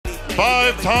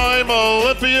5-time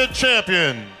Olympia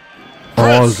champion.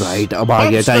 Alright, अब आ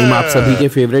गया time आप सभी के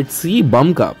फेवरेट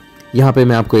Cbum का। यहाँ पे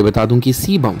मैं आपको ये बता दूं कि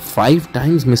Cbum 5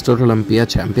 times mister Olympia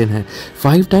champion है।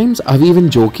 5 times, are we even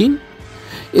joking?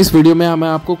 इस वीडियो में मैं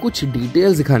आपको कुछ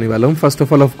डिटेल्स दिखाने वाला हूँ। फर्स्ट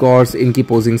ऑफ ऑफ कोर्स इनकी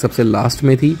पोजिंग सबसे लास्ट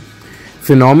में थी।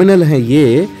 फिनोमिनल है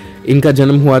ये। इनका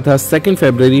जन्म हुआ था 2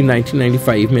 फरवरी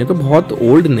 1995 में, तो बहुत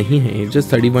ओल्ड नहीं है,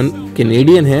 जस्ट 31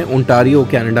 कैनेडियन है। ओंटारियो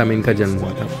कनाडा में इनका जन्म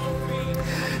हुआ था।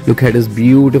 Look at his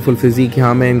beautiful physique.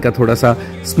 यहाँ मैं इनका थोड़ा सा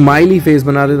स्माइली फेस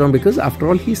बना देता हूँ because after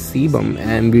all he Cbum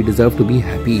and we deserve to be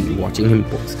happy watching him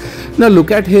pose. Now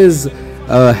look at his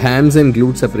hands and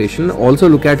glute separation. Also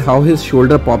look at how his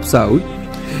shoulder pops out.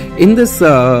 In this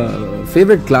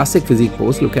favorite classic physique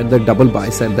pose, look at the double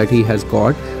bicep that he has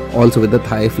got, also with the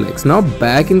thigh flex. Now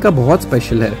back इनका बहुत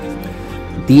special है.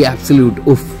 The absolute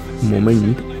oof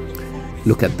moment.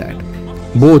 Look at that.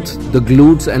 Both the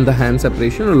glutes and the hand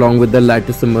separation along with the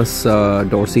latissimus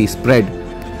dorsi spread,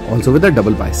 also with the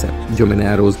double bicep, जो मैंने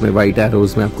arrows में, white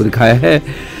arrows में आपको दिखाया है.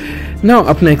 Now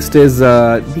up next is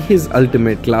his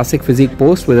ultimate classic physique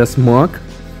pose with a smirk,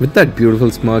 with that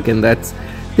beautiful smirk, and that's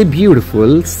the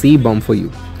beautiful Cbum for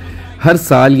you. हर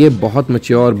साल ये बहुत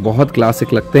mature, बहुत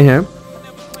classic लगते हैं.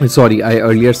 Sorry, I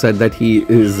earlier said that he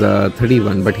is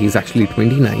 31, but he's actually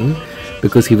 29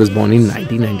 because he was born in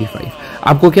 1995.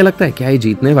 आपको क्या लगता है, क्या ये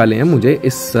जीतने वाले हैं? मुझे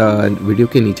इस वीडियो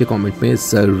के नीचे कमेंट में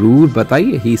ज़रूर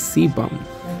बताइए। He's Cbum.